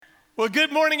Well,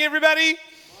 good morning, everybody.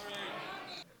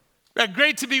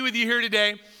 Great to be with you here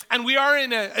today. And we are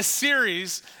in a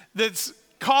series that's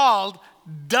called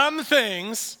Dumb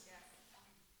Things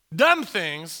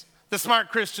that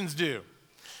Smart Christians Do.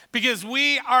 Because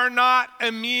we are not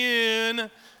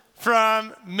immune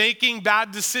from making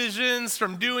bad decisions,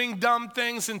 from doing dumb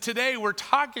things. And today we're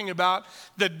talking about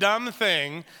the dumb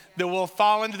thing that we'll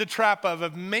fall into the trap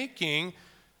of making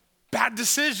bad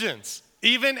decisions,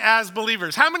 even as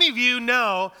believers. How many of you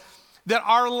know that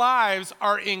our lives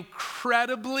are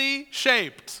incredibly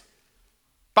shaped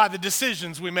by the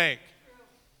decisions we make?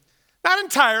 Not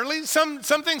entirely. Some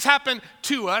things happen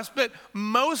to us, but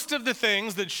most of the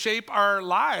things that shape our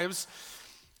lives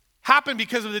happen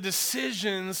because of the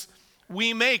decisions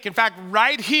we make. In fact,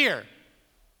 right here,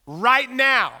 right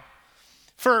now,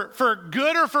 for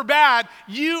good or for bad,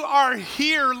 you are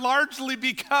here largely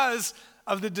because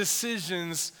of the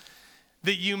decisions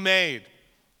that you made.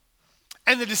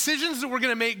 And the decisions that we're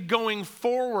going to make going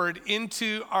forward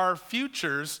into our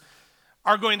futures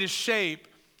are going to shape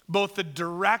both the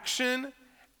direction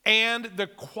and the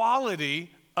quality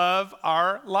of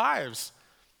our lives.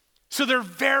 So they're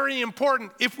very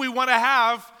important if we want to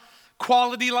have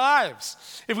quality lives,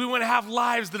 if we want to have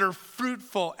lives that are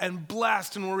fruitful and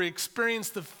blessed and where we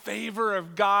experience the favor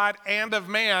of God and of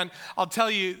man. I'll tell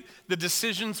you, the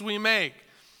decisions we make,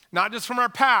 not just from our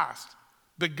past,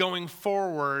 but going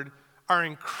forward, are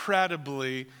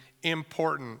incredibly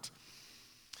important.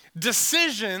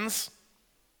 Decisions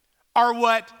are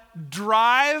what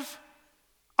drive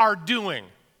our doing.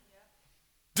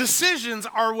 Decisions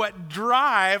are what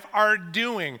drive our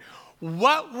doing.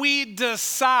 What we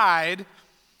decide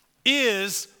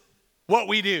is what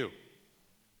we do.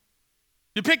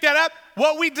 You pick that up?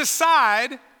 What we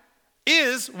decide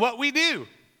is what we do.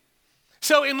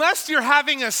 So unless you're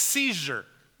having a seizure,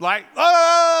 like,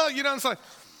 it's like,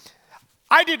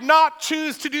 I did not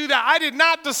choose to do that. I did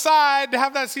not decide to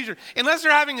have that seizure. Unless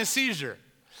you're having a seizure,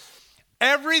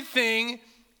 everything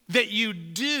that you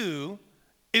do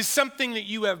is something that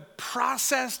you have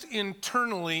processed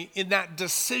internally in that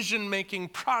decision-making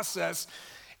process,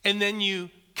 and then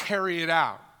you carry it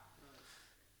out.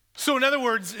 So in other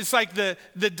words, it's like the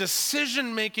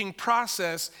decision-making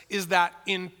process is that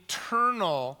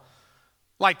internal,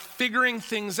 like figuring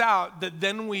things out that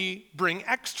then we bring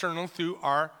external through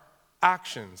our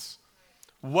actions.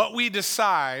 What we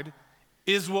decide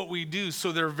is what we do,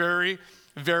 so they're very,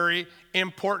 very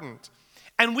important.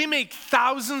 And we make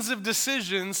thousands of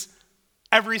decisions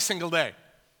every single day.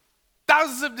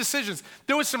 Thousands of decisions.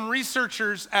 There was some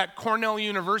researchers at Cornell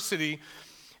University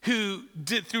who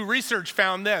through research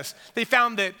found this. They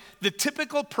found that the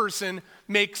typical person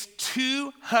makes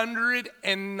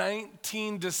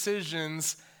 219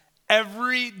 decisions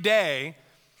every day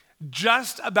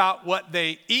just about what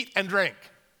they eat and drink.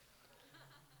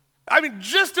 I mean,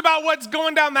 just about what's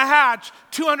going down the hatch,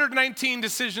 219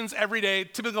 decisions every day,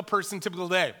 typical person, typical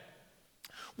day.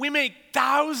 We make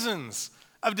thousands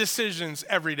of decisions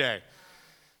every day.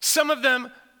 Some of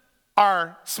them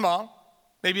are small,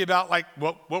 maybe about like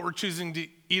what we're choosing to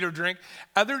eat or drink.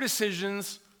 Other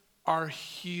decisions are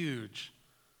huge.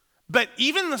 But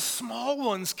even the small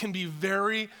ones can be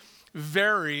very,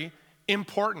 very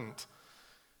important.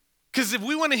 Because if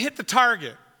we want to hit the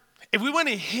target, if we want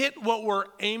to hit what we're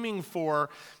aiming for,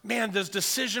 man, those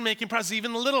decision-making processes,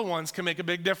 even the little ones, can make a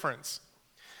big difference.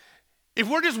 If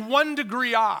we're just 1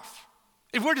 degree off,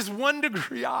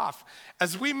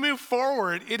 as we move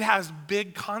forward, it has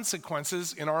big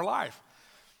consequences in our life.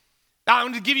 Now, I'm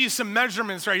going to give you some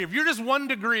measurements right here. If you're just 1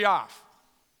 degree off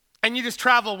and you just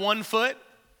travel 1 foot,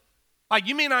 like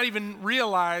you may not even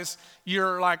realize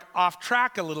you're like off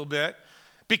track a little bit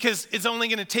because it's only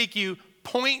going to take you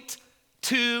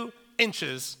 0.2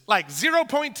 inches, like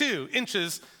 0.2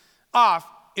 inches off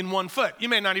in 1 foot. You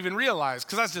may not even realize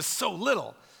because that's just so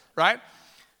little, right?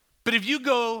 But if you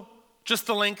go just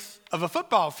the length of a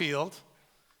football field,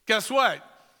 guess what?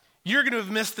 You're going to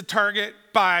have missed the target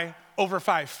by over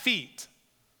 5 feet.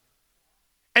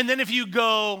 And then if you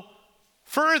go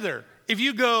further, if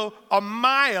you go a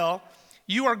mile,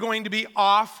 you are going to be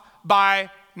off by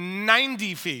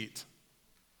 90 feet.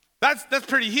 That's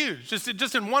pretty huge.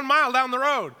 Just in 1 mile down the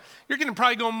road. You're going to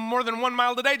probably go more than 1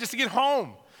 mile today just to get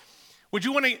home. Would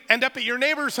you want to end up at your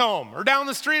neighbor's home or down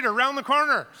the street or around the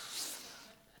corner?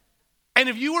 And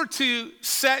if you were to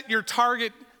set your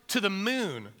target to the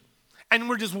moon and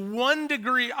we're just 1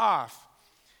 degree off,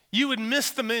 you would miss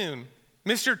the moon,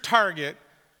 miss your target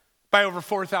by over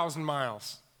 4,000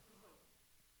 miles.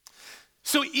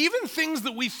 So even things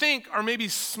that we think are maybe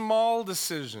small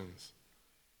decisions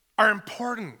are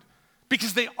important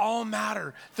because they all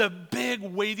matter. The big,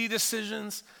 weighty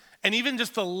decisions and even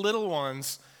just the little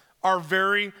ones are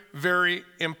very, very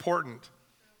important.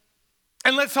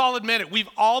 And let's all admit it, we've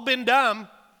all been dumb,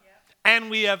 and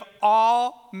we have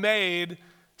all made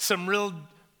some real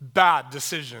bad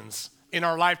decisions in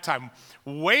our lifetime.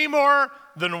 Way more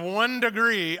than 1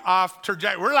 degree off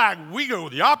trajectory. We go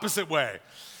the opposite way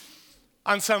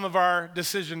on some of our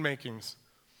decision makings.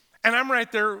 And I'm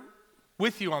right there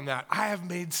with you on that. I have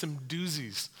made some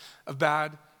doozies of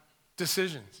bad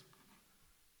decisions.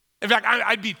 In fact,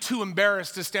 I'd be too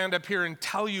embarrassed to stand up here and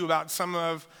tell you about some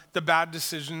of the bad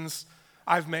decisions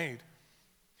I've made,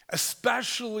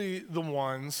 especially the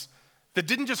ones that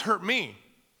didn't just hurt me,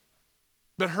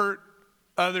 but hurt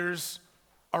others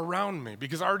around me,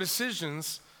 because our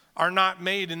decisions are not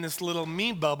made in this little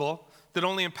me bubble that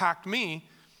only impact me.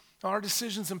 Our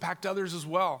decisions impact others as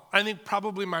well. I think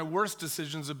probably my worst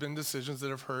decisions have been decisions that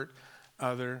have hurt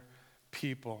other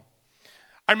people.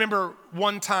 I remember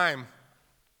one time,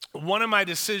 one of my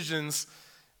decisions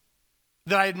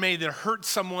that I had made that hurt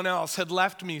someone else had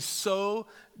left me so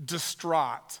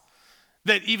distraught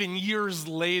that even years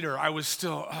later, I was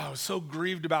still so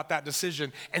grieved about that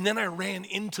decision. And then I ran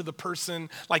into the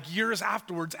person like years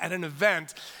afterwards at an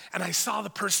event, and I saw the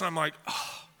person, I'm like,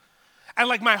 and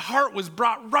like my heart was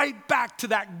brought right back to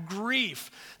that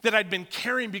grief that I'd been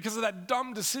carrying because of that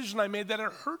dumb decision I made that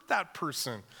had hurt that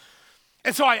person.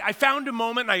 And so I found a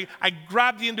moment, I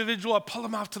grabbed the individual, I pulled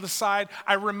them off to the side,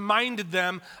 I reminded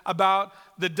them about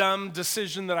the dumb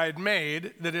decision that I had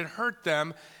made that had hurt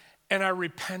them, and I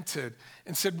repented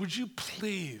and said, would you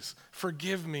please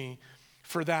forgive me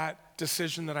for that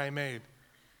decision that I made?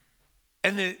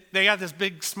 And they got this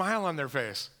big smile on their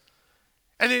face.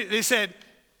 And they said,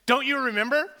 don't you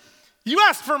remember? You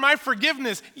asked for my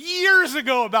forgiveness years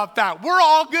ago about that. We're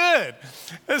all good.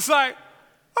 It's like,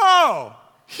 oh,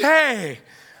 yay.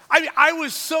 I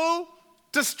was so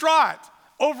distraught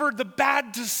over the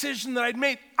bad decision that I'd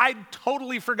made. I'd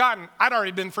totally forgotten. I'd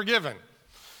already been forgiven.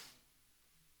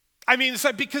 I mean, it's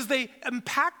like because they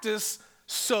impact us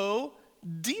so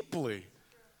deeply.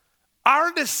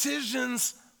 Our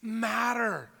decisions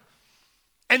matter.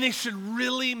 And they should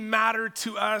really matter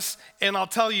to us. And I'll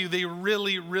tell you, they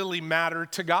really, really matter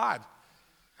to God.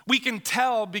 We can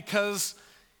tell because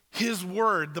His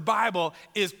Word, the Bible,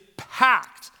 is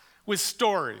packed with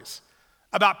stories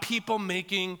about people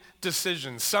making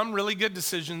decisions. Some really good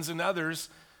decisions and others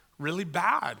really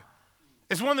bad.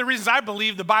 It's one of the reasons I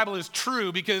believe the Bible is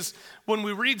true, because when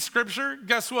we read Scripture,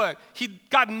 guess what?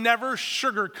 God never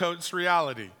sugarcoats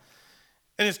reality.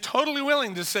 And is totally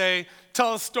willing to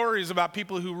tell us stories about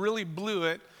people who really blew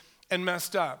it and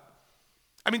messed up.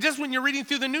 I mean, just when you're reading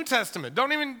through the New Testament,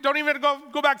 don't even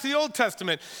go back to the Old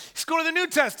Testament. Just go to the New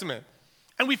Testament.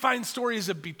 And we find stories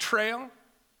of betrayal.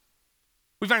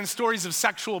 We find stories of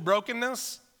sexual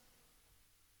brokenness.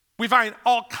 We find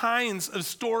all kinds of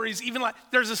stories, even like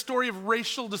there's a story of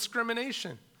racial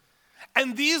discrimination.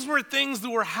 And these were things that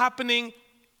were happening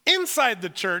inside the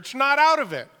church, not out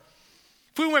of it.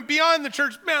 If we went beyond the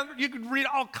church, man, you could read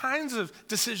all kinds of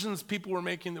decisions people were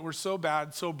making that were so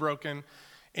bad, so broken,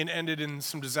 and ended in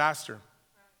some disaster.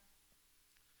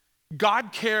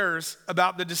 God cares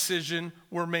about the decision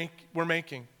we're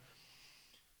making.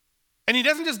 And He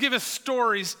doesn't just give us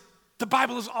stories. The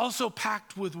Bible is also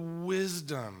packed with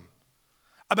wisdom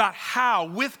about how,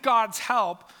 with God's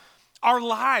help, our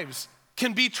lives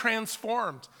can be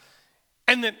transformed.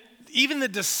 And that even the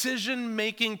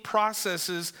decision-making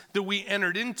processes that we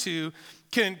entered into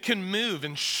can move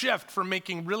and shift from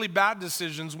making really bad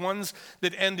decisions, ones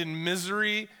that end in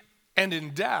misery and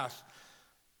in death,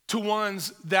 to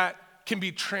ones that can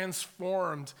be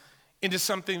transformed into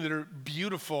something that are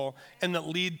beautiful and that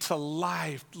lead to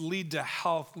life, lead to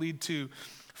health, lead to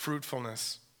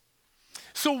fruitfulness.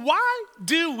 So why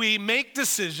do we make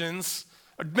decisions,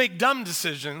 or make dumb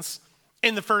decisions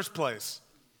in the first place?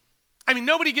 I mean,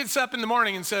 nobody gets up in the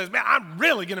morning and says, man, I'm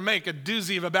really going to make a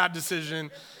doozy of a bad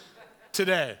decision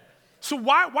today. So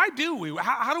why do we?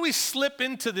 How do we slip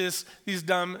into these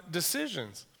dumb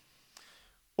decisions?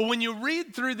 Well, when you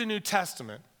read through the New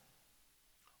Testament,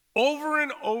 over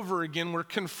and over again, we're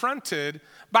confronted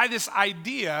by this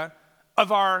idea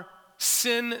of our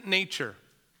sin nature,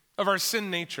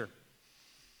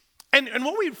 And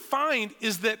what we find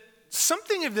is that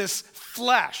something of this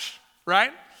flesh,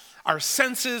 right? Our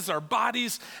senses, our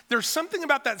bodies, there's something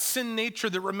about that sin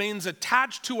nature that remains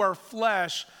attached to our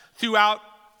flesh throughout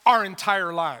our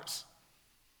entire lives.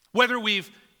 Whether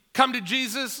we've come to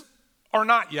Jesus or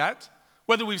not yet,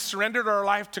 whether we've surrendered our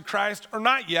life to Christ or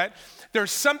not yet,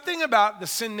 there's something about the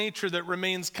sin nature that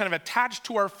remains kind of attached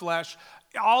to our flesh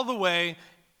all the way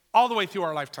all the way through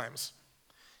our lifetimes.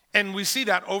 And we see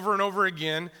that over and over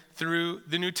again through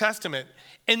the New Testament.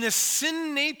 And the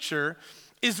sin nature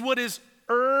is what is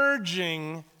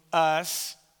urging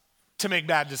us to make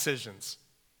bad decisions.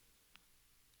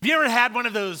 Have you ever had one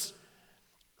of those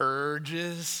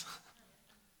urges?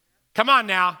 Come on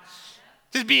now.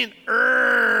 Just being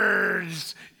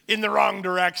urged in the wrong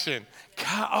direction.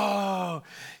 Come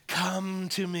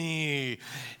to me.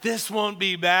 This won't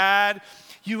be bad.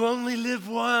 You only live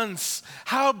once.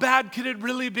 How bad could it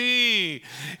really be?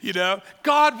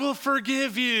 God will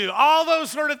forgive you. All those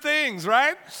sort of things,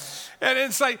 right? And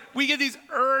it's like we get these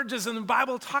urges, and the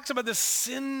Bible talks about the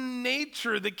sin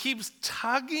nature that keeps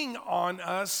tugging on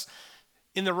us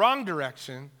in the wrong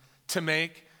direction to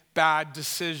make bad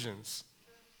decisions.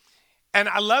 And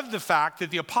I love the fact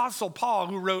that the Apostle Paul,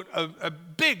 who wrote a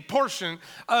big portion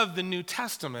of the New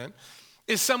Testament,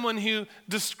 is someone who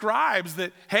describes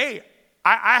that, hey,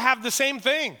 I have the same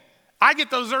thing. I get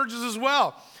those urges as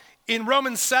well. In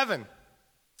Romans 7,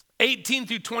 18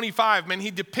 through 25, man,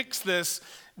 he depicts this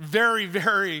very,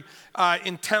 very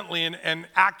intently and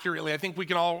accurately. I think we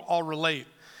can all relate.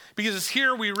 Because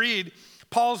here we read,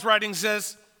 Paul's writing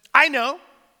says, I know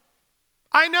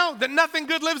that nothing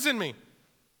good lives in me.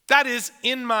 That is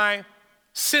in my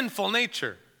sinful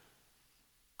nature.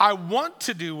 I want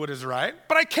to do what is right,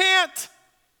 but I can't.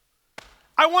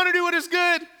 I want to do what is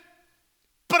good,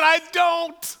 but I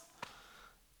don't.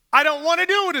 I don't want to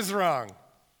do what is wrong,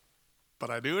 but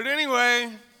I do it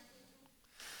anyway.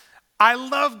 I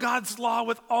love God's law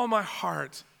with all my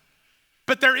heart,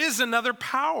 but there is another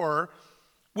power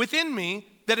within me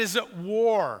that is at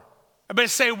war. Everybody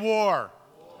say war.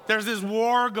 There's this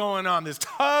war going on, this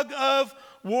tug of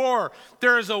war.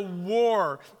 There is a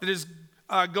war that is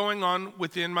going on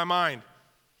within my mind.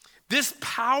 This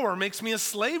power makes me a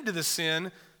slave to the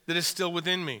sin that is still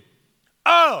within me.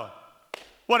 Oh,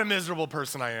 what a miserable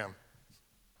person I am.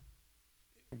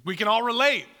 We can all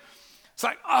relate. It's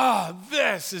like, oh,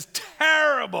 this is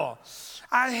terrible.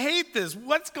 I hate this.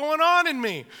 What's going on in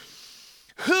me?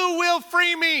 Who will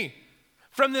free me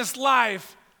from this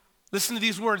life? Listen to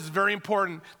these words, it's very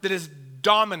important, that is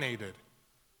dominated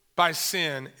by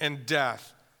sin and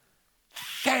death.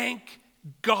 Thank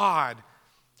God.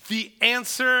 The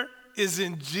answer is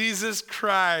in Jesus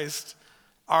Christ,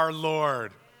 our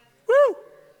Lord. Woo!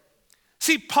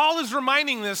 See, Paul is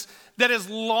reminding us that as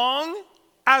long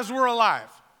as we're alive,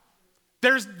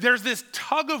 there's this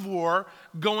tug of war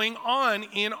going on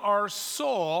in our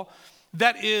soul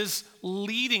that is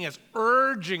leading us,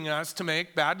 urging us to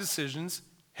make bad decisions,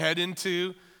 head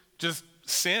into just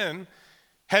sin,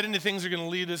 head into things that are going to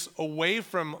lead us away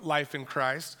from life in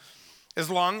Christ as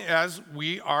long as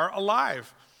we are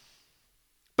alive.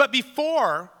 But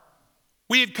before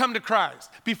we had come to Christ,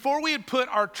 before we had put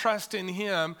our trust in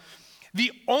Him,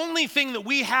 the only thing that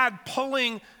we had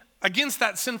pulling against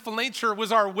that sinful nature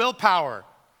was our willpower.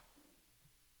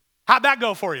 How'd that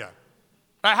go for you?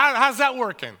 How's that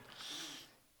working?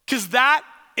 Because that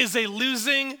is a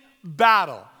losing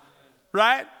battle,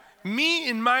 right? Me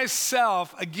and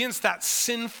myself against that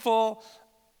sinful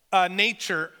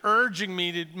nature urging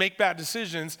me to make bad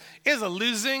decisions is a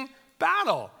losing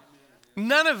battle.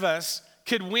 None of us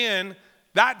could win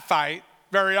that fight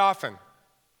very often.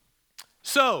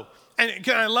 So, and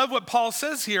I love what Paul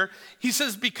says here. He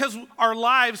says, because our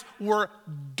lives were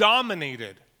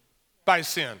dominated by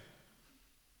sin.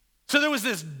 So there was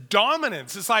this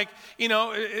dominance. It's like,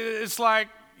 your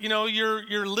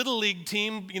little league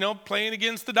team, playing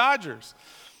against the Dodgers.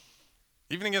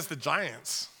 Even against the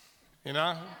Giants,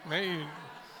 maybe.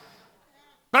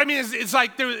 But I mean, it's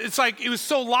like it was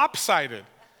so lopsided.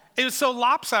 It was so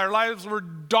lopsided. Our lives were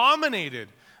dominated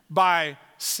by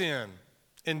sin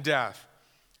and death.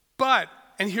 But,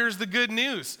 and here's the good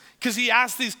news, because he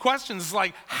asked these questions, it's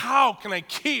like, how can I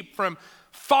keep from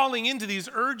falling into these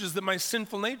urges that my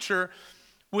sinful nature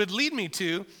would lead me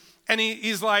to? And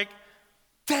he's like,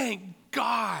 thank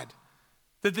God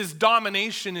that this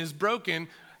domination is broken.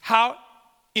 How?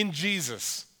 In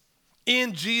Jesus.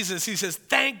 In Jesus. He says,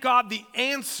 thank God the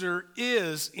answer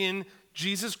is in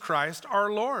Jesus Christ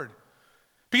our Lord.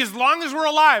 Because as long as we're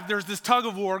alive, there's this tug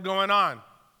of war going on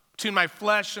between my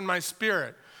flesh and my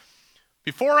spirit.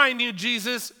 Before I knew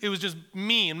Jesus, it was just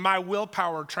me and my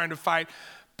willpower trying to fight.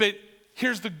 But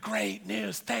here's the great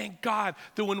news. Thank God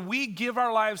that when we give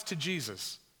our lives to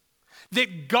Jesus,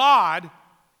 that God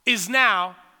is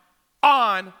now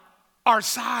on our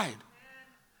side.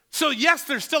 So yes,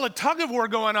 there's still a tug of war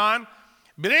going on,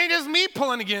 but it ain't just me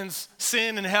pulling against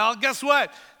sin and hell. Guess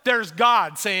what? There's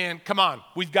God saying, come on,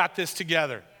 we've got this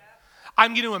together.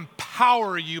 I'm going to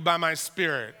empower you by my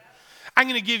Spirit. I'm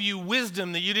going to give you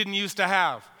wisdom that you didn't used to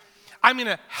have. I'm going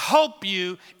to help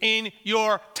you in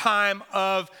your time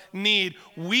of need.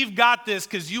 We've got this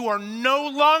because you are no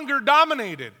longer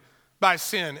dominated by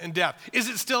sin and death. Is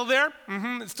it still there?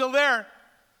 It's still there.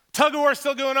 Tug of war is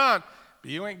still going on,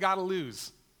 but you ain't got to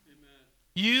lose. Amen.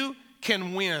 You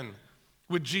can win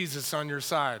with Jesus on your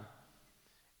side.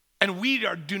 And we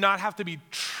do not have to be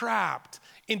trapped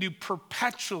into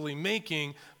perpetually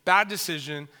making bad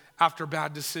decision after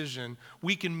bad decision.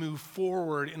 We can move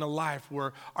forward in a life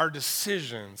where our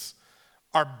decisions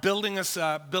are building us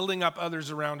up, building up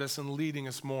others around us, and leading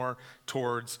us more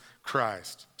towards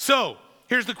Christ. So,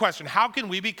 here's the question. How can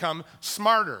we become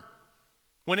smarter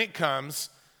when it comes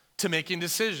to making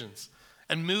decisions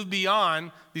and move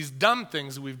beyond these dumb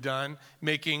things that we've done,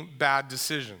 making bad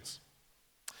decisions?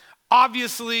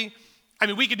 Obviously,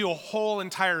 we could do a whole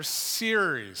entire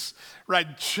series,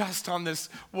 right, just on this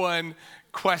one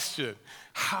question.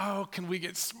 How can we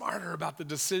get smarter about the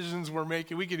decisions we're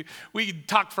making? We could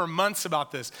talk for months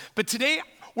about this. But today,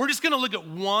 we're just going to look at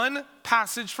one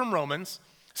passage from Romans,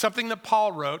 something that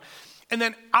Paul wrote. And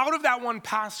then out of that one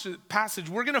passage,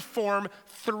 we're going to form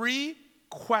 3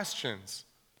 questions.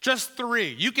 Just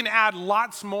 3. You can add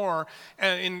lots more,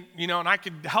 and I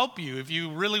could help you if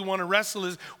you really want to wrestle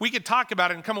this. We could talk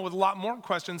about it and come up with a lot more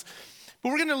questions. But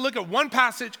we're going to look at one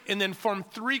passage and then form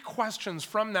 3 questions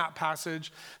from that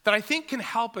passage that I think can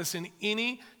help us in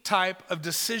any type of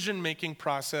decision-making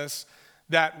process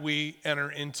that we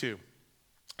enter into.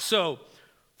 So,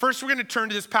 first we're going to turn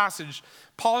to this passage.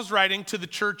 Paul's writing to the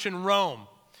church in Rome.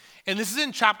 And this is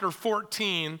in chapter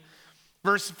 14,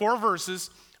 4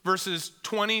 verses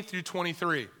 20 through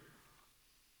 23.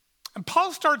 And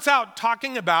Paul starts out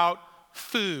talking about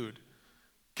food,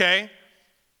 okay?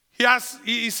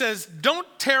 He says, don't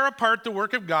tear apart the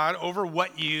work of God over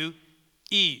what you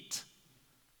eat,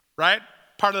 right?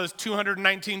 Part of those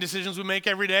 219 decisions we make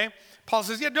every day. Paul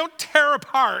says, don't tear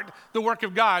apart the work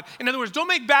of God. In other words, don't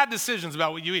make bad decisions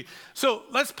about what you eat. So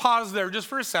let's pause there just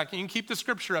for a second. You can keep the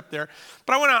scripture up there.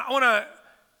 But I want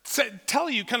to tell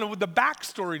you kind of the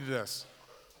backstory to this.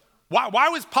 Why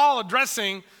was Paul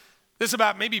addressing this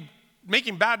about maybe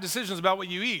making bad decisions about what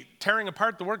you eat, tearing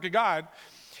apart the work of God?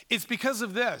 It's because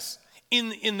of this.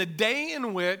 In the day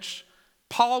in which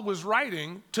Paul was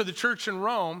writing to the church in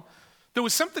Rome, there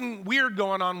was something weird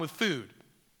going on with food.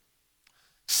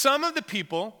 Some of the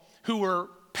people who were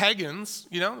pagans,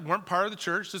 weren't part of the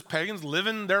church, just pagans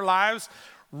living their lives,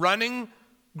 running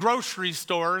grocery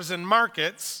stores and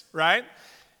markets, right?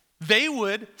 They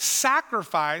would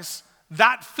sacrifice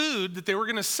that food that they were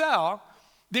going to sell,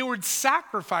 they would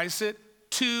sacrifice it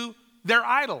to their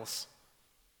idols,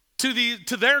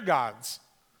 to their gods.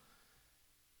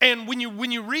 And when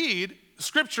you read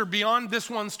scripture beyond this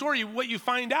one story, what you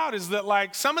find out is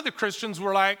that some of the Christians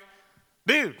were like,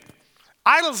 dude,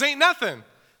 idols ain't nothing.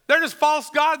 They're just false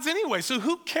gods anyway. So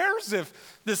who cares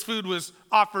if this food was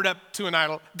offered up to an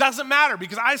idol? Doesn't matter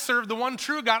because I serve the one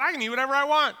true God. I can eat whatever I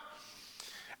want.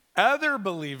 Other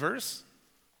believers,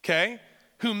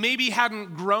 who maybe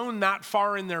hadn't grown that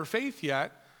far in their faith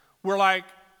yet, were like,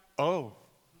 oh,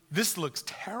 this looks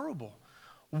terrible.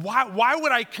 Why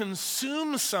would I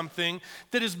consume something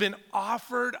that has been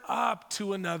offered up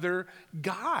to another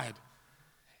God?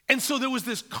 And so there was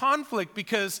this conflict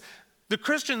because the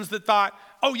Christians that thought,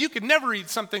 oh, you could never eat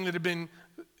something that had been,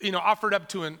 offered up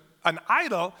to an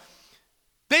idol,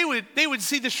 they would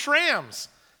see the Shrams.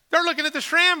 They're looking at the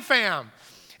Shram fam.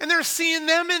 And they're seeing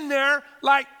them in there,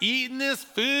 eating this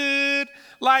food,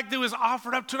 that was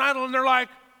offered up to an idol. And they're like,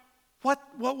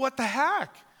 what the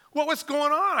heck? What's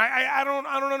going on? I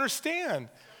don't understand.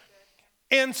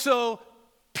 And so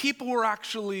people were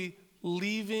actually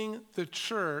leaving the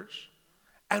church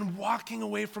and walking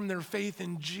away from their faith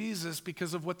in Jesus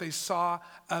because of what they saw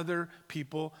other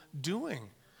people doing.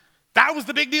 That was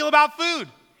the big deal about food.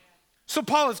 So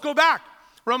Paul, let's go back.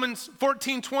 Romans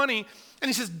 14:20, and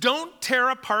he says, don't tear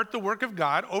apart the work of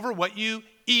God over what you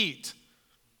eat.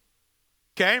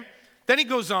 Okay? Then he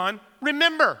goes on,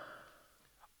 remember,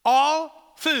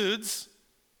 all foods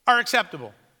are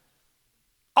acceptable.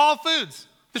 All foods.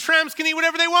 The Shrams can eat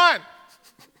whatever they want.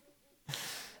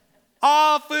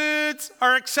 All foods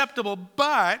are acceptable,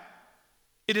 but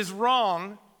it is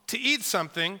wrong to eat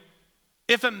something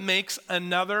if it makes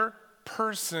another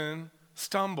person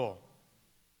stumble.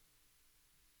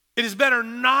 It is better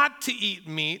not to eat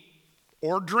meat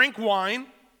or drink wine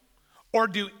or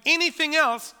do anything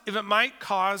else if it might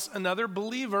cause another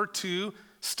believer to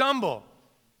stumble.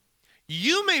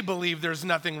 You may believe there's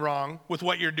nothing wrong with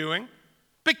what you're doing,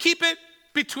 but keep it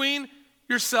between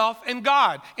yourself and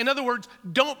God. In other words,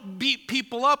 don't beat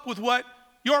people up with what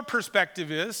your perspective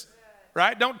is.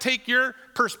 right? Don't take your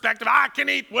perspective, I can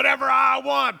eat whatever I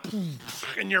want,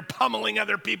 and you're pummeling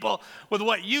other people with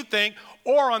what you think.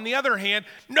 Or on the other hand,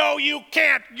 no, you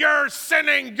can't, you're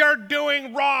sinning, you're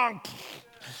doing wrong,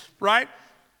 right?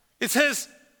 It says,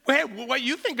 hey, what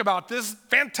you think about this,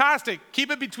 fantastic.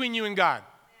 Keep it between you and God.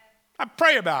 I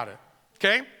pray about it,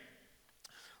 okay?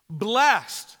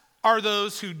 Blessed are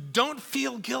those who don't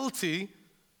feel guilty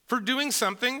for doing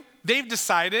something they've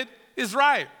decided is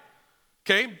right,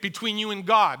 okay? Between you and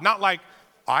God. Not like,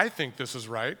 I think this is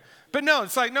right. But no,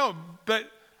 it's like, no, but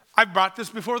I brought this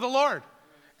before the Lord.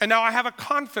 And now I have a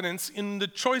confidence in the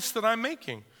choice that I'm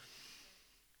making.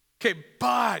 Okay,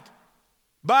 but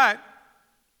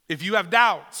if you have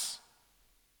doubts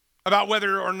about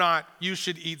whether or not you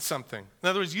should eat something. In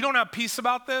other words, you don't have peace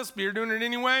about this, but you're doing it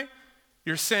anyway,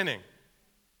 you're sinning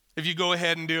if you go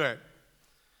ahead and do it.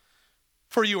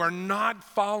 For you are not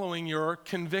following your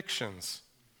convictions.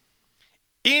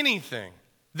 Anything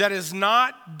that is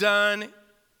not done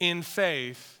in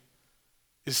faith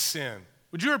is sin.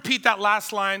 Would you repeat that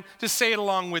last line? Just say it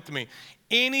along with me.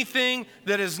 Anything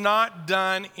that is not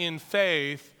done in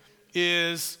faith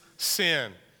is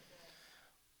sin.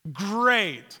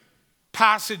 Great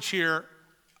passage here,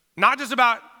 not just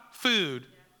about food,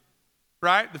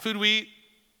 right? The food we eat,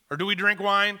 or do we drink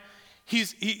wine?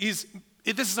 This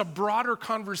is a broader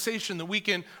conversation that we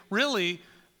can really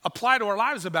apply to our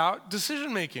lives about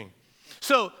decision making.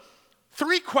 So,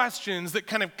 3 questions that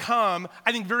kind of come,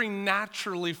 I think, very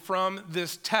naturally from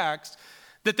this text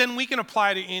that then we can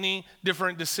apply to any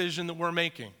different decision that we're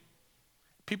making.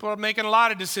 People are making a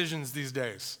lot of decisions these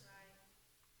days.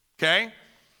 Okay?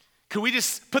 Could we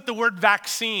just put the word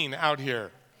vaccine out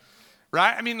here?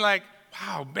 Right? I mean, like,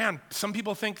 wow, man, some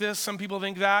people think this, some people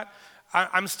think that.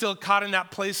 I'm still caught in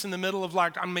that place in the middle of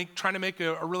like, trying to make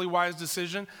a really wise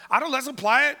decision. Let's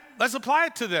apply it. Let's apply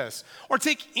it to this. Or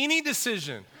take any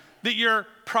decision that you're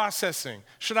processing.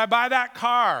 Should I buy that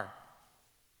car?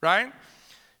 Right?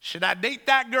 Should I date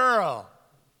that girl?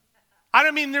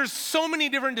 There's so many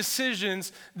different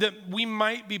decisions that we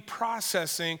might be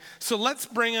processing. So let's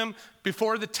bring them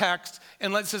before the text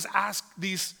and let's just ask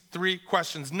these 3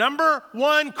 questions. Number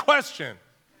one question,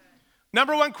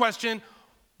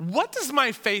 what does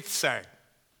my faith say?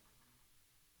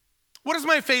 What does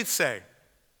my faith say?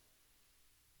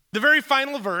 The very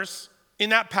final verse in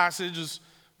that passage is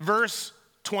verse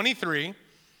 23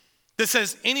 that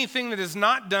says, anything that is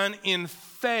not done in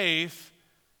faith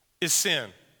is sin.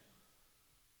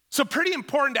 So pretty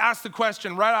important to ask the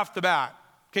question right off the bat.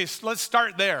 Okay, so let's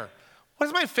start there. What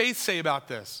does my faith say about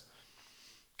this?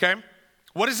 Okay,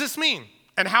 what does this mean?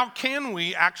 And how can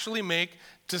we actually make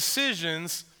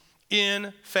decisions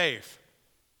in faith?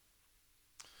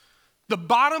 The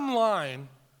bottom line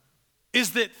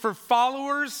is that for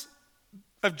followers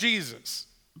of Jesus,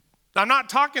 I'm not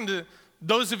talking to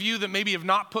those of you that maybe have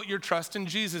not put your trust in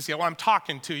Jesus yet. Well, I'm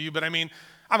talking to you, but I'm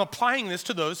applying this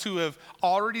to those who have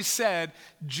already said,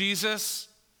 Jesus,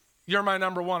 you're my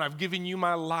number one. I've given you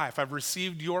my life. I've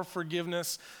received your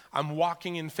forgiveness. I'm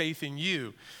walking in faith in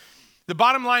you. The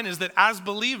bottom line is that as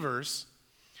believers,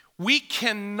 we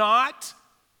cannot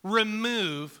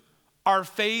remove our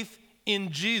faith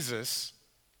in Jesus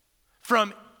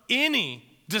from any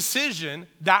decision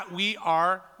that we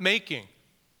are making.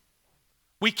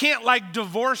 We can't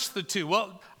divorce the two.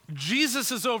 Well,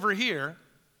 Jesus is over here,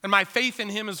 and my faith in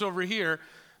him is over here,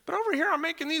 but over here I'm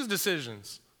making these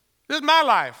decisions. This is my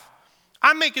life.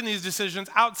 I'm making these decisions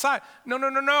outside.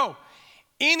 No.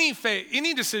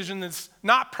 Any decision that's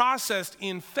not processed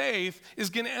in faith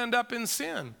is going to end up in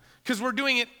sin because we're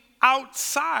doing it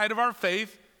outside of our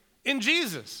faith in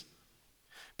Jesus.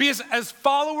 Because as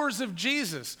followers of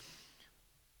Jesus,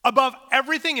 above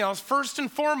everything else, first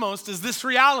and foremost is this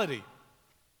reality.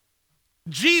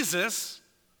 Jesus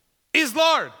is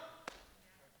Lord.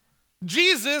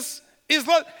 Jesus is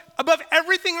Lord above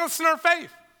everything else in our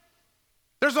faith.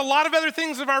 There's a lot of other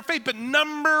things of our faith, but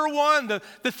number one,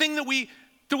 the thing that we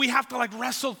have to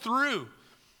wrestle through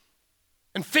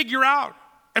and figure out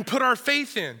and put our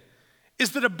faith in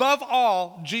is that above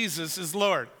all, Jesus is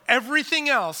Lord. Everything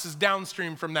else is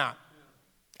downstream from that.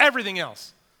 Everything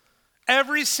else.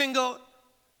 Every single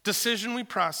decision we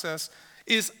process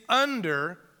is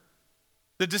under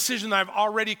the decision that I've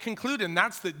already concluded, and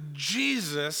that's that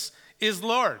Jesus is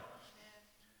Lord.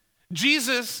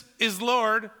 Jesus is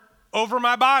Lord over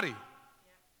my body.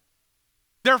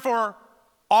 Therefore,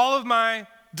 all of my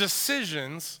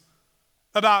decisions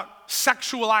about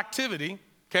sexual activity,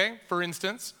 okay, for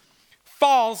instance,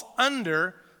 falls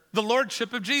under the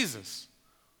lordship of Jesus.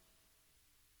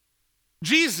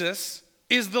 Jesus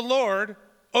is the Lord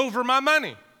over my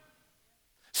money.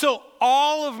 So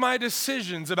all of my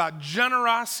decisions about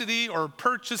generosity or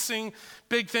purchasing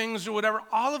big things or whatever,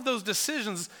 all of those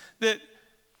decisions that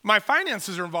my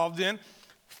finances are involved in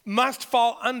must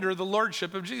fall under the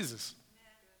lordship of Jesus.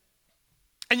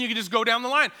 And you can just go down the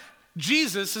line.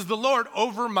 Jesus is the Lord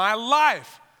over my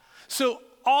life. So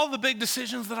all the big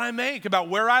decisions that I make about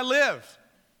where I live,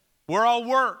 where I'll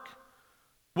work,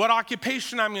 what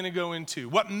occupation I'm going to go into,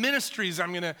 what ministries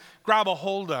I'm going to grab a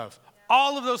hold of,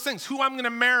 all of those things, who I'm going to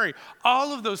marry,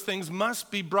 all of those things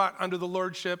must be brought under the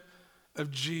lordship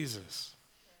of Jesus.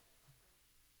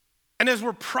 And as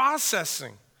we're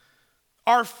processing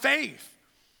our faith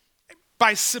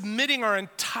by submitting our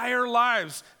entire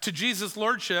lives to Jesus'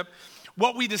 lordship,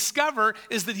 what we discover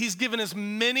is that he's given us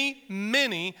many,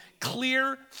 many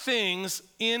clear things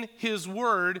in his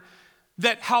word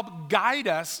that help guide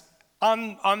us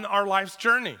on our life's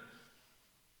journey.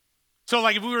 So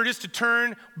like if we were just to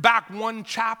turn back one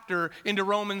chapter into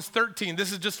Romans 13,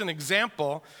 this is just an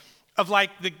example of like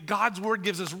that God's word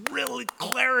gives us really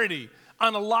clarity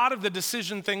on a lot of the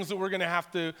decision things that we're going to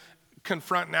have to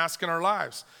confront and ask in our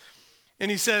lives. And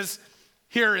he says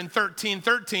here in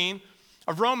 13:13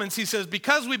 of Romans, he says,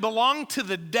 because we belong to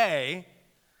the day,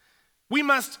 we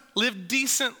must live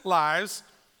decent lives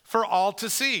for all to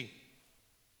see.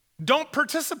 Don't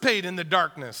participate in the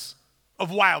darkness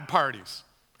of wild parties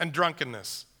and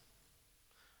drunkenness,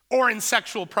 or in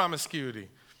sexual promiscuity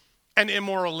and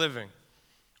immoral living,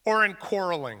 or in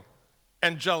quarreling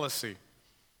and jealousy.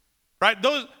 Right?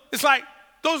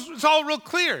 It's all real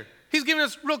clear. He's giving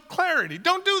us real clarity.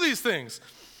 Don't do these things.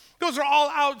 Those are all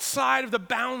outside of the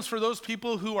bounds for those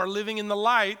people who are living in the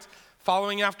light,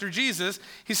 following after Jesus.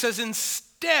 He says,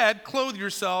 instead, clothe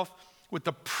yourself with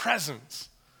the presence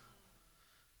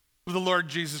of the Lord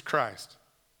Jesus Christ.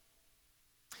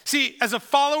 See, as a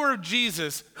follower of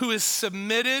Jesus who is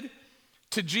submitted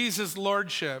to Jesus'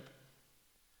 lordship,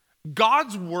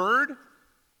 God's word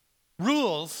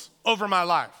rules over my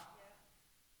life.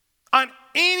 On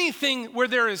anything where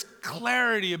there is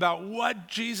clarity about what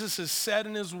Jesus has said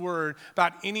in his word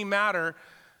about any matter,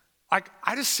 I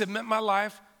just submit my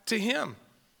life to him.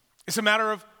 It's a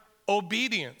matter of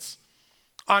obedience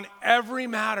on every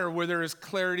matter where there is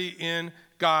clarity in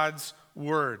God's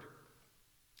word.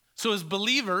 So as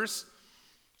believers,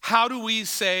 how do we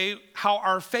say how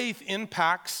our faith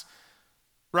impacts,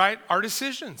 right, our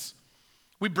decisions?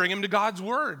 We bring them to God's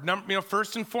word.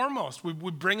 First and foremost, we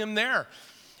bring them there.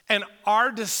 And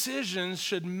our decisions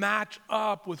should match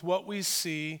up with what we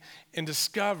see and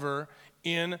discover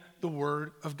in the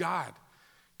Word of God.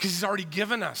 Because he's already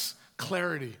given us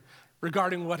clarity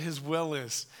regarding what his will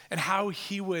is and how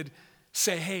he would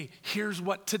say, hey, here's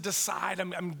what to decide.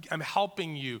 I'm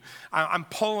helping you. I'm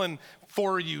pulling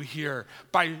for you here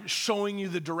by showing you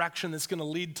the direction that's going to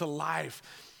lead to life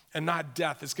and not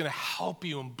death. It's going to help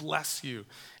you and bless you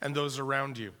and those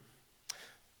around you.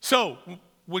 So,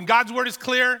 when God's word is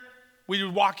clear, we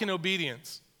walk in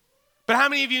obedience. But how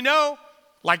many of you know,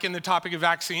 like in the topic of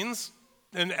vaccines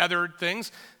and other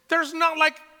things, there's not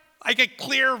like a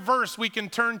clear verse we can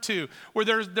turn to where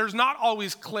there's not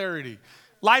always clarity.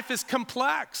 Life is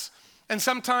complex. And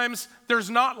sometimes there's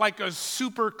not like a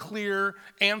super clear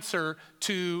answer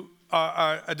to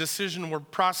a decision we're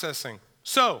processing.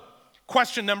 So,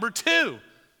 question number 2,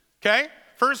 okay?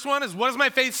 First one is, what does my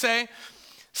faith say?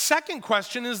 Second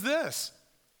question is this: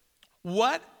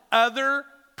 what other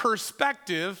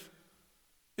perspective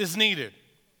is needed?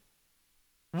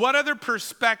 What other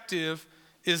perspective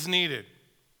is needed?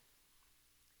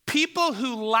 People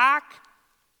who lack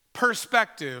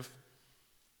perspective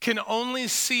can only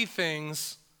see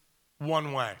things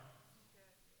one way.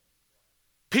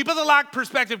 People that lack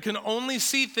perspective can only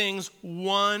see things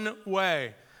one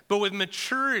way. But with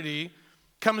maturity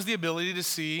comes the ability to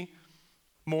see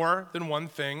more than one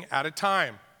thing at a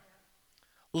time.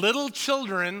 Little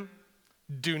children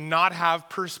do not have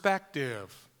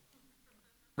perspective,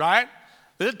 right?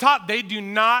 They do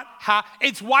not have,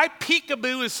 it's why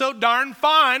peekaboo is so darn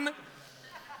fun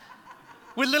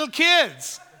with little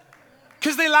kids,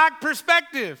 because they lack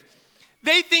perspective.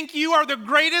 They think you are the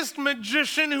greatest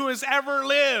magician who has ever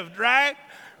lived, right?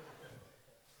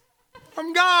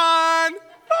 I'm gone.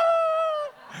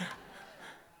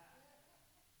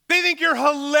 They think you're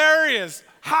hilarious.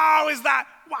 How is that?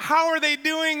 How are they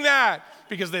doing that?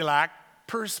 Because they lack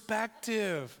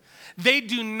perspective. They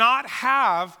do not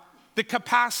have the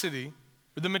capacity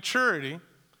or the maturity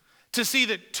to see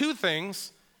that two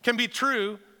things can be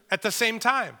true at the same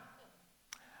time.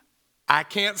 I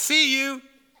can't see you,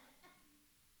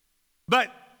 but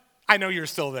I know you're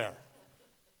still there,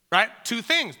 right? Two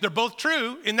things. They're both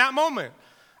true in that moment.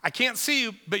 I can't see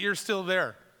you, but you're still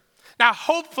there. Now,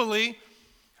 hopefully,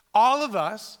 all of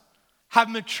us have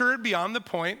matured beyond the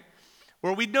point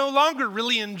where we no longer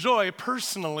really enjoy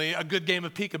personally a good game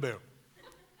of peekaboo.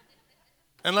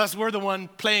 Unless we're the one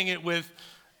playing it with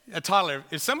a toddler.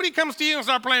 If somebody comes to you and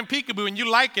starts playing peekaboo and you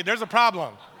like it, there's a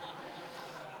problem.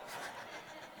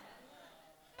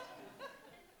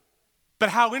 But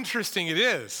how interesting it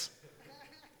is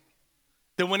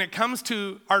that when it comes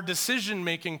to our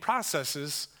decision-making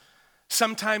processes,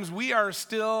 sometimes we are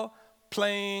still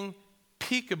playing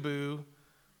peekaboo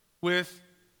with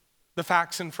the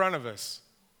facts in front of us.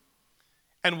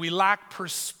 And we lack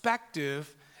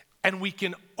perspective, and we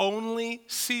can only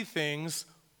see things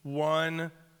one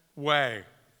way.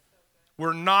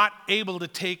 We're not able to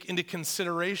take into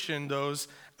consideration those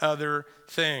other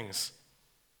things.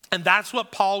 And that's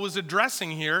what Paul was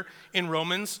addressing here in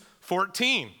Romans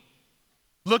 14.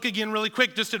 Look again really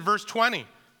quick just at verse 20,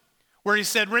 where he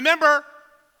said, remember,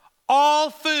 all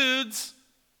foods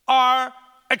are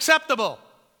acceptable.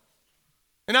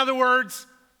 In other words,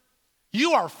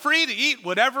 you are free to eat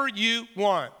whatever you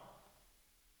want.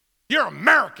 You're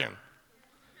American.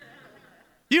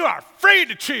 You are free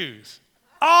to choose.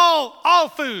 All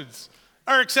foods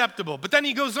are acceptable. But then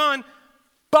he goes on,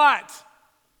 but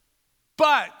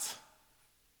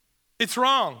it's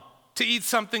wrong to eat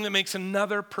something that makes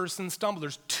another person stumble.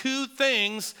 There's two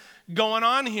things going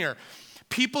on here.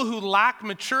 People who lack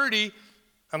maturity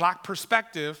and lack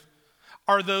perspective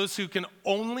are those who can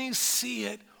only see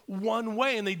it one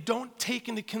way, and they don't take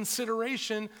into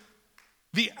consideration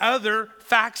the other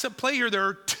facts at play here. There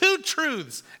are two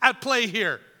truths at play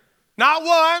here. Not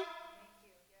one,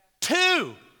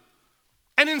 two.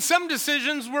 And in some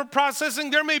decisions we're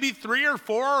processing, there may be 3 or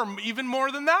 4 or even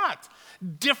more than that.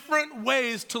 Different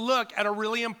ways to look at a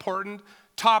really important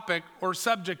topic or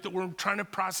subject that we're trying to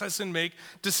process and make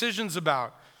decisions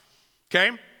about. Okay?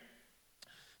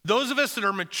 Those of us that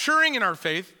are maturing in our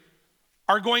faith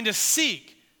are going to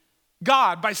seek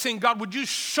God by saying, God, would you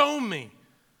show me?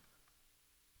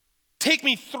 Take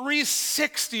me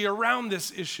 360 around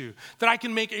this issue, that I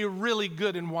can make a really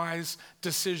good and wise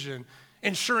decision,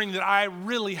 ensuring that I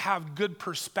really have good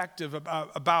perspective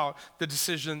about the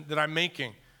decision that I'm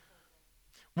making.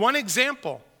 One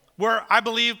example where I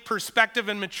believe perspective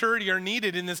and maturity are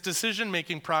needed in this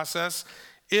decision-making process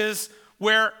is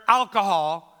where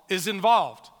alcohol is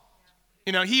involved.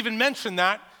 You know, he even mentioned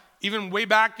that even way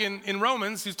back in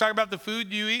Romans. He's talking about the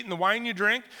food you eat and the wine you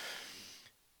drink.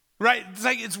 Right? It's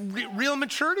like real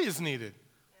maturity is needed.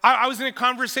 I was in a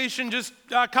conversation just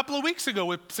a couple of weeks ago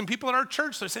with some people at our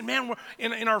church. They said, man,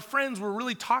 in our friends, we're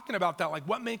really talking about that. Like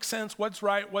what makes sense, what's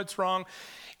right, what's wrong.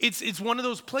 It's one of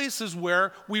those places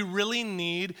where we really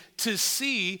need to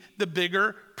see the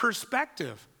bigger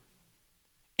perspective.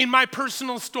 In my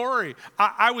personal story,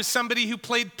 I was somebody who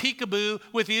played peekaboo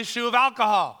with the issue of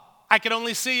alcohol. I could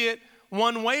only see it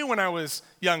one way when I was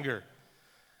younger.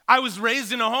 I was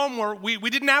raised in a home where we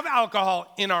didn't have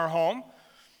alcohol in our home.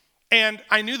 And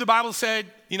I knew the Bible said,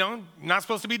 you know, you're not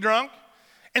supposed to be drunk.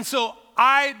 And so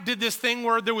I did this thing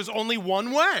where there was only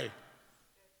one way.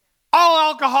 All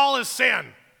alcohol is sin.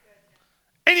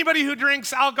 Anybody who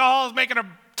drinks alcohol is making a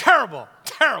terrible,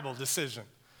 terrible decision.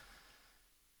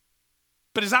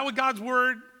 But is that what God's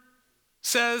word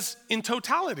says in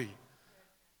totality?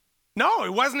 No,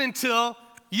 it wasn't until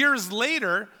years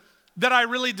later that I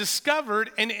really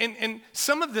discovered, and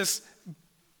some of this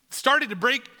started to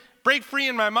break free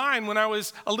in my mind when I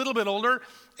was a little bit older,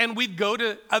 and we'd go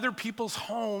to other people's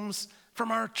homes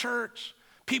from our church,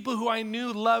 people who I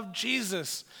knew loved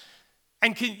Jesus.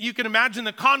 And you can imagine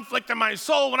the conflict in my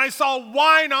soul when I saw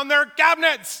wine on their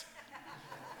cabinets.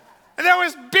 And there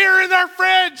was beer in their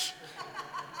fridge.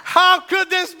 How could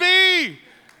this be?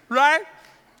 Right?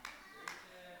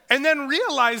 And then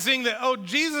realizing that,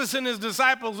 Jesus and his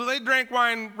disciples, well, they drank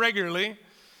wine regularly,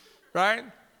 right?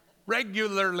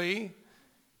 Regularly.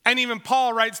 And even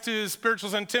Paul writes to his spiritual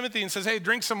son Timothy and says, hey,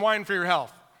 drink some wine for your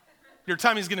health. Your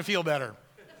tummy's going to feel better.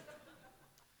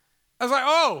 I was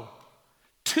like,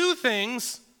 two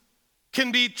things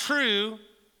can be true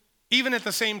even at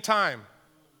the same time.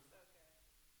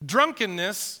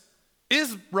 Drunkenness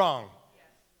is wrong.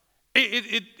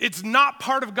 It's not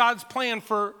part of God's plan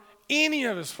for any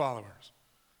of his followers.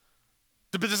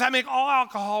 But does that make all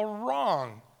alcohol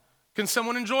wrong? Can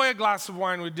someone enjoy a glass of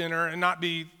wine with dinner and not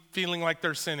be feeling like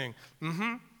they're sinning?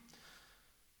 Mm-hmm.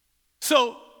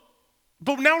 So,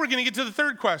 but now we're going to get to the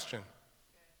third question.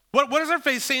 What is our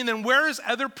faith saying then? Where is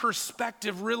other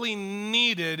perspective really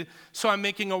needed so I'm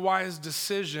making a wise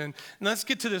decision? And let's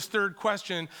get to this third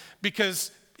question,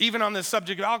 because even on this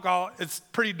subject of alcohol, it's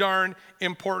pretty darn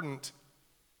important.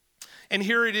 And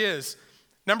here it is.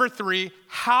 Number 3,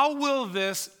 how will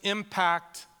this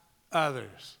impact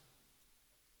others?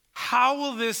 How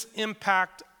will this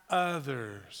impact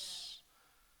others?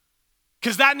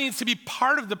 Because that needs to be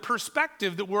part of the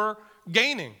perspective that we're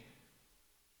gaining.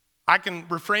 I can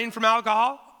refrain from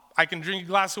alcohol. I can drink a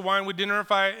glass of wine with dinner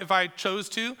if I chose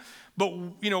to. But,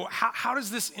 how does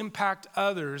this impact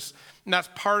others? And that's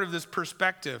part of this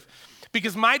perspective.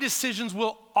 Because my decisions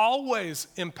will always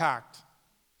impact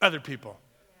other people.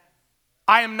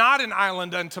 I am not an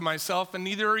island unto myself, and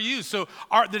neither are you. So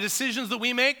the decisions that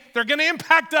we make, they're going to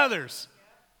impact others.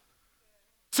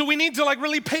 So we need to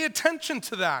really pay attention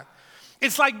to that.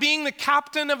 It's like being the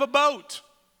captain of a boat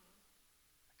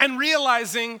and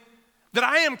realizing that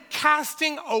I am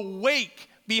casting a wake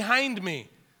behind me,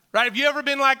 right? Have you ever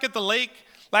been at the lake,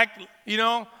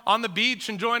 on the beach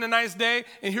enjoying a nice day,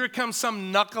 and here comes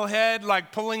some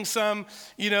knucklehead pulling some,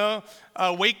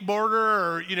 wakeboarder,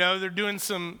 or, they're doing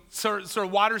some sort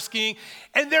of water skiing,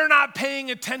 and they're not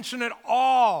paying attention at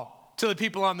all to the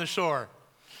people on the shore.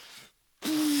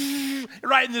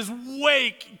 Right, and this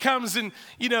wake comes and,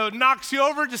 knocks you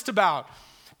over just about.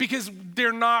 Because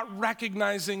they're not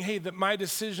recognizing, hey, that my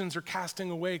decisions are casting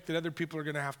a wake that other people are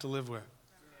going to have to live with.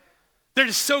 They're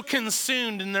just so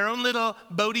consumed in their own little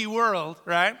boaty world,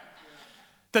 right,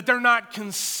 that they're not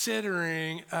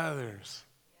considering others.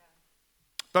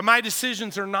 But my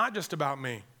decisions are not just about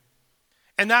me.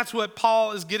 And that's what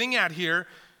Paul is getting at here,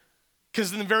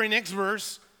 because in the very next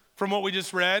verse, from what we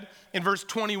just read, in verse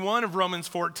 21 of Romans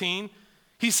 14,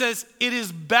 he says, it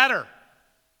is better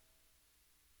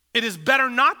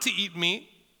not to eat meat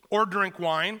or drink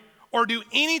wine or do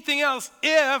anything else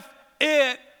if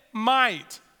it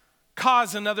might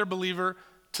cause another believer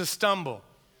to stumble.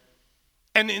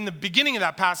 And in the beginning of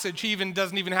that passage, he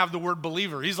doesn't even have the word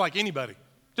believer. He's like anybody,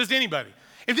 just anybody.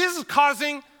 If this is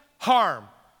causing harm,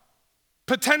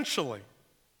 potentially,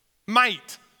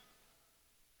 might,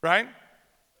 right?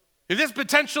 If this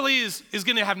potentially is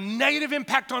going to have negative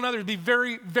impact on others, be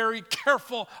very, very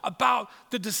careful about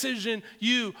the decision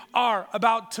you are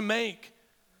about to make.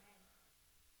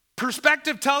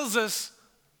 Perspective tells us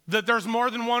that there's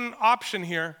more than one option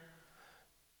here.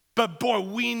 But boy,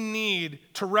 we need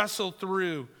to wrestle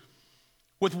through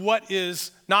with what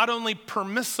is not only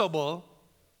permissible,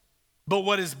 but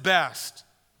what is best.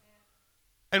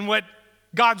 And what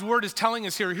God's word is telling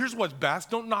us here, here's what's best.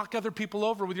 Don't knock other people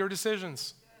over with your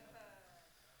decisions.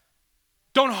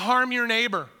 Don't harm your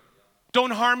neighbor.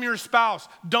 Don't harm your spouse.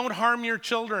 Don't harm your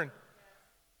children.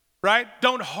 Right?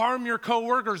 Don't harm your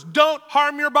coworkers. Don't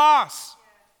harm your boss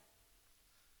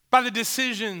by the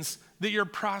decisions that you're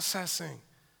processing.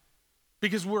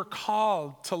 Because we're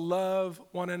called to love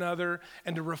one another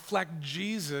and to reflect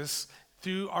Jesus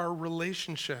through our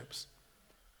relationships.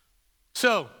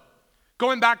 So,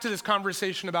 going back to this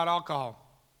conversation about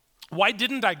alcohol, why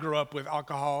didn't I grow up with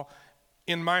alcohol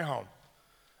in my home?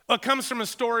 Well, it comes from a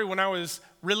story when I was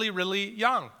really, really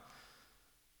young.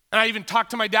 And I even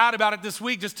talked to my dad about it this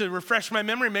week just to refresh my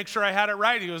memory, make sure I had it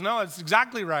right. He goes, no, it's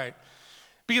exactly right.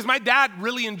 Because my dad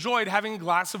really enjoyed having a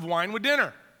glass of wine with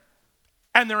dinner.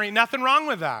 And there ain't nothing wrong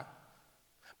with that.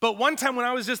 But one time when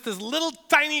I was just this little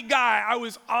tiny guy, I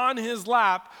was on his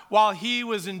lap while he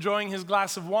was enjoying his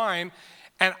glass of wine,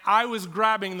 and I was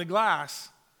grabbing the glass,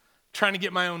 trying to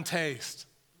get my own taste.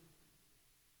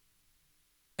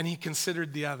 And he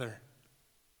considered the other.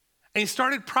 And he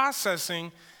started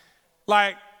processing,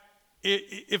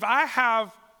 if I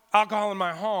have alcohol in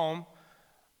my home,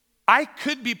 I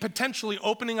could be potentially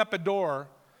opening up a door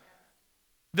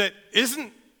that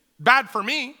isn't bad for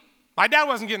me. My dad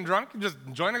wasn't getting drunk, just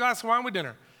enjoying a glass of wine with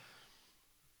dinner.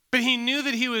 But he knew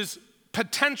that he was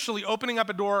potentially opening up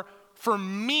a door for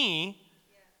me,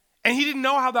 and he didn't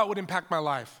know how that would impact my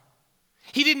life.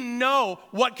 He didn't know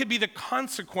what could be the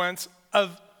consequence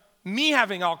of me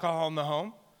having alcohol in the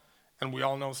home. And we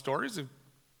all know stories of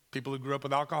people who grew up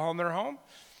with alcohol in their home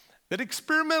that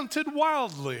experimented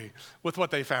wildly with what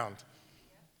they found,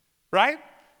 right?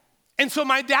 And so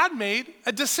my dad made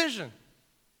a decision,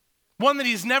 one that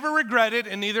he's never regretted,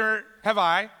 and neither have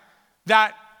I,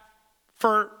 that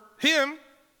for him,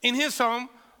 in his home,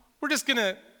 we're just going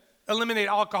to eliminate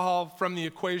alcohol from the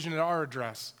equation at our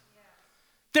address. Yeah.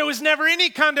 There was never any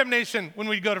condemnation when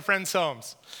we'd go to friends'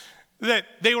 homes that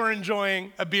they were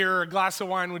enjoying a beer or a glass of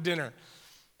wine with dinner.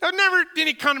 There was never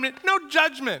any condemnation, no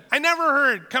judgment. I never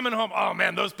heard coming home, oh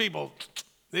man, those people,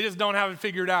 they just don't have it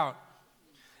figured out.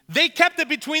 They kept it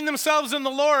between themselves and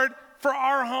the Lord for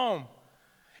our home.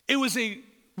 It was a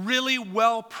really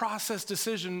well-processed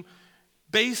decision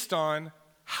based on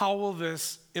how will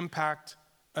this impact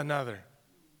another.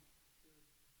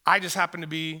 I just happened to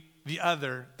be the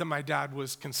other that my dad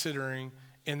was considering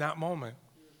in that moment.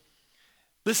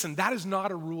 Listen, that is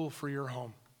not a rule for your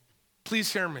home.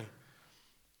 Please hear me.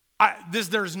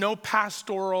 There's no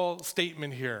pastoral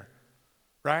statement here,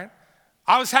 right?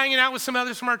 I was hanging out with some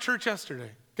others from our church yesterday.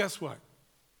 Guess what?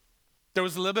 There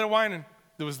was a little bit of whining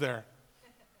that was there.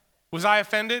 Was I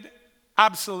offended?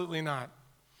 Absolutely not.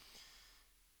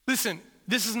 Listen,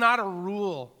 this is not a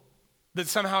rule that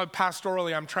somehow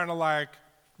pastorally I'm trying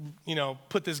to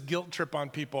put this guilt trip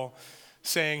on people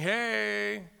saying,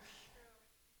 hey,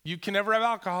 you can never have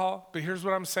alcohol, but here's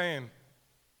what I'm saying.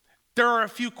 There are a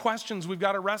few questions we've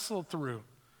got to wrestle through.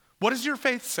 What does your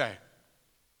faith say?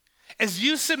 As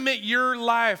you submit your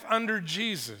life under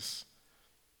Jesus,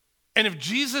 and if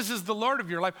Jesus is the Lord of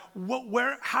your life,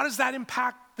 how does that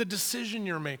impact the decision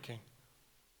you're making?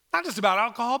 Not just about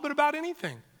alcohol, but about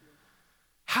anything.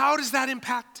 How does that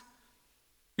impact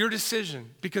your decision?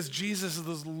 Because Jesus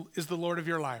is the Lord of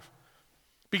your life.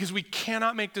 Because we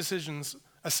cannot make decisions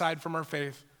aside from our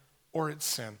faith or its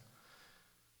sin.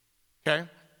 Okay?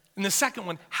 And the second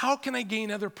one, how can I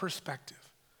gain other perspective?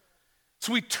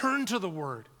 So we turn to the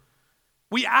Word.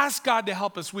 We ask God to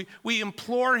help us. We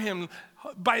implore Him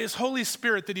by His Holy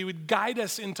Spirit that He would guide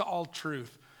us into all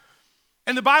truth.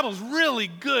 And the Bible's really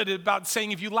good about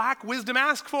saying if you lack wisdom,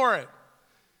 ask for it.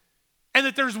 And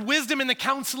that there's wisdom in the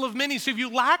counsel of many. So if you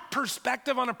lack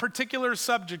perspective on a particular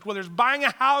subject, whether it's buying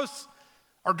a house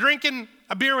or drinking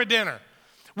a beer with dinner,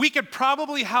 we could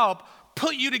probably help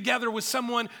put you together with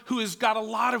someone who has got a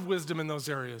lot of wisdom in those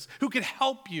areas, who could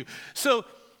help you. So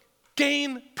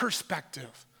gain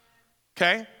perspective.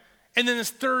 Okay? And then this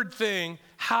third thing,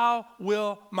 how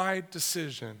will my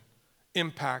decision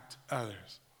impact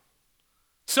others?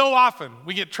 So often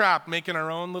we get trapped making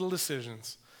our own little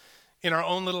decisions in our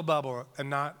own little bubble and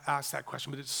not ask that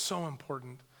question, but it's so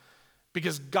important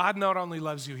because God not only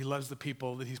loves you, He loves the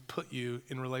people that He's put you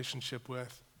in relationship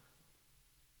with.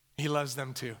 He loves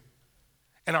them too.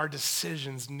 And our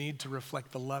decisions need to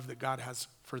reflect the love that God has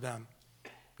for them,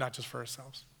 not just for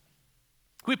ourselves.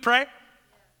 Can we pray?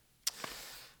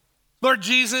 Lord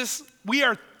Jesus, we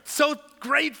are so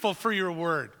grateful for your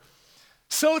word.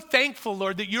 So thankful,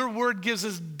 Lord, that your word gives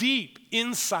us deep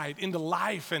insight into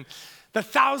life and the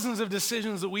thousands of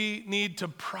decisions that we need to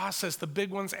process, the big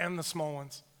ones and the small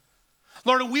ones.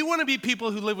 Lord, we want to be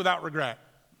people who live without regret.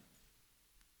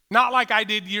 Not like I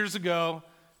did years ago,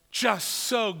 just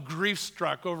so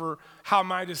grief-struck over how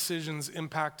my decisions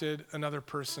impacted another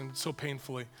person so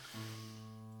painfully.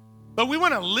 But we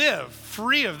want to live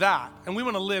free of that, and we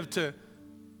want to live to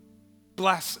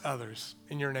bless others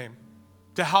in your name,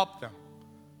 to help them,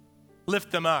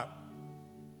 lift them up,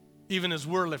 even as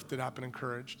we're lifted up and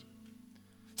encouraged.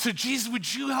 So Jesus,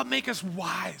 would you help make us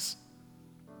wise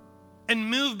and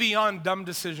move beyond dumb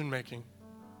decision-making,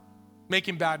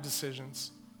 making bad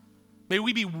decisions. May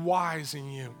we be wise in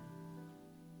you.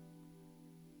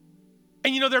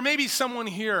 And there may be someone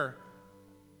here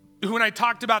who, when I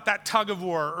talked about that tug of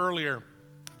war earlier,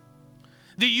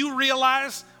 that you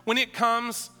realize when it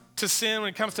comes to sin, when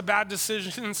it comes to bad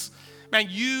decisions, man,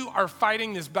 you are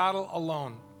fighting this battle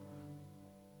alone.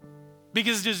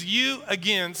 Because it is you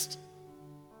against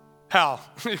hell,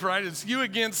 right? It's you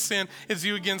against sin. It's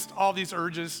you against all these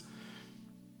urges.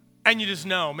 And you just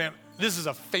know, man, this is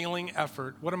a failing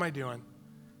effort. What am I doing?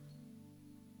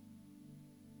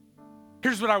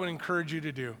 Here's what I would encourage you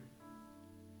to do.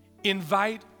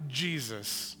 Invite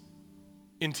Jesus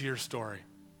into your story.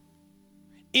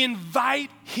 Invite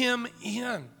him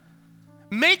in.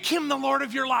 Make him the Lord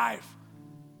of your life.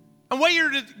 And what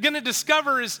you're going to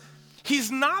discover is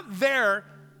he's not there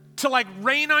to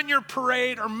rain on your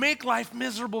parade or make life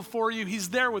miserable for you. He's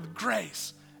there with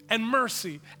grace and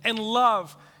mercy and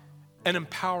love and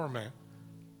empowerment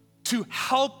to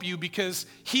help you because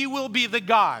he will be the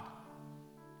God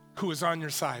who is on your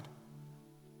side,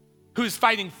 who is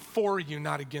fighting for you,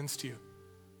 not against you.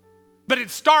 But it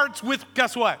starts with,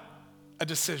 guess what? A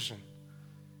decision.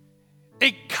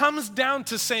 It comes down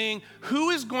to saying, who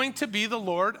is going to be the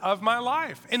Lord of my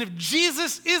life? And if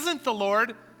Jesus isn't the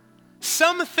Lord,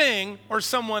 something or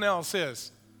someone else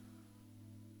is.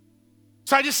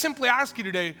 So I just simply ask you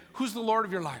today, who's the Lord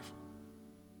of your life?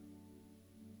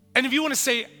 And if you want to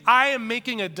say, I am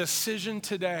making a decision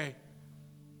today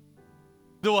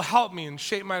that will help me and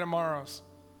shape my tomorrows.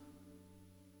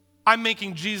 I'm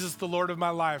making Jesus the Lord of my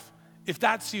life. If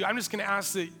that's you, I'm just going to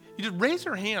ask that you just raise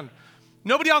your hand.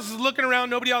 Nobody else is looking around.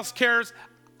 Nobody else cares.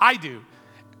 I do.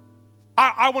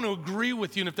 I want to agree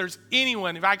with you. And if there's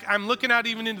anyone, I'm looking out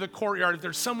even into the courtyard, if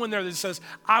there's someone there that says,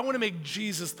 I want to make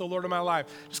Jesus the Lord of my life,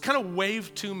 just kind of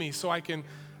wave to me so I can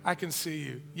see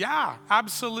you. Yeah,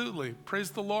 absolutely. Praise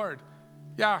the Lord.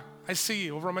 Yeah, I see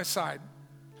you over on my side.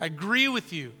 I agree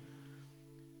with you.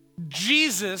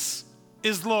 Jesus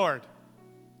is Lord.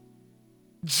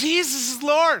 Jesus is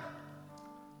Lord.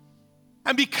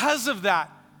 And because of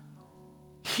that,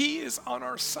 he is on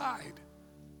our side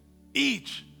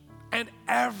each and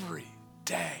every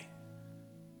day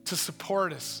to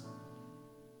support us,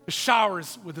 to shower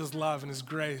us with his love and his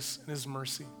grace and his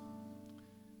mercy.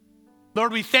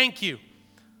 Lord, we thank you,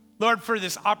 Lord, for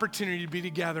this opportunity to be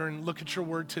together and look at your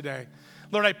word today.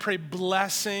 Lord, I pray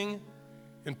blessing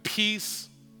and peace,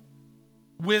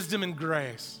 wisdom and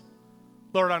grace,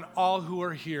 Lord, on all who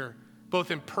are here,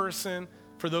 both in person,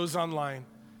 for those online.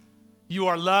 You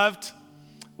are loved.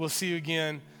 We'll see you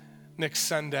again next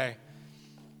Sunday.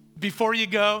 Before you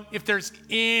go, if there's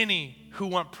any who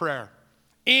want prayer,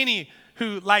 any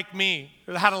who, like me,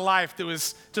 had a life that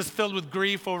was just filled with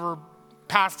grief over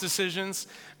past decisions,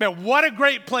 man, what a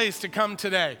great place to come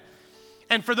today.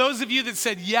 And for those of you that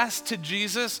said yes to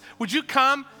Jesus, would you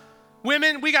come?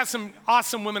 Women, we got some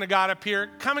awesome women of God up here.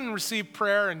 Come and receive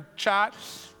prayer and chat.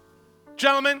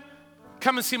 Gentlemen,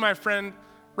 come and see my friend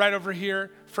right over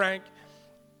here, Frank.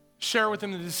 Share with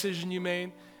him the decision you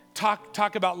made.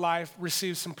 Talk about life,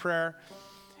 receive some prayer.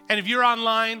 And if you're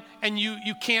online and you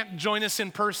can't join us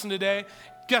in person today,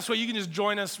 guess what? You can just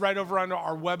join us right over on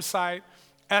our website,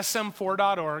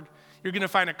 sm4.org. You're going to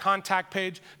find a contact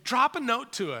page. Drop a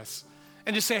note to us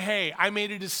and just say, hey, I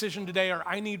made a decision today, or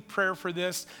I need prayer for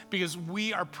this, because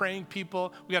we are praying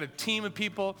people. We got a team of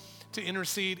people to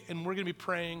intercede, and we're going to be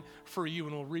praying for you,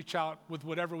 and we'll reach out with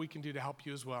whatever we can do to help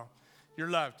you as well. You're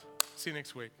loved. See you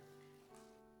next week.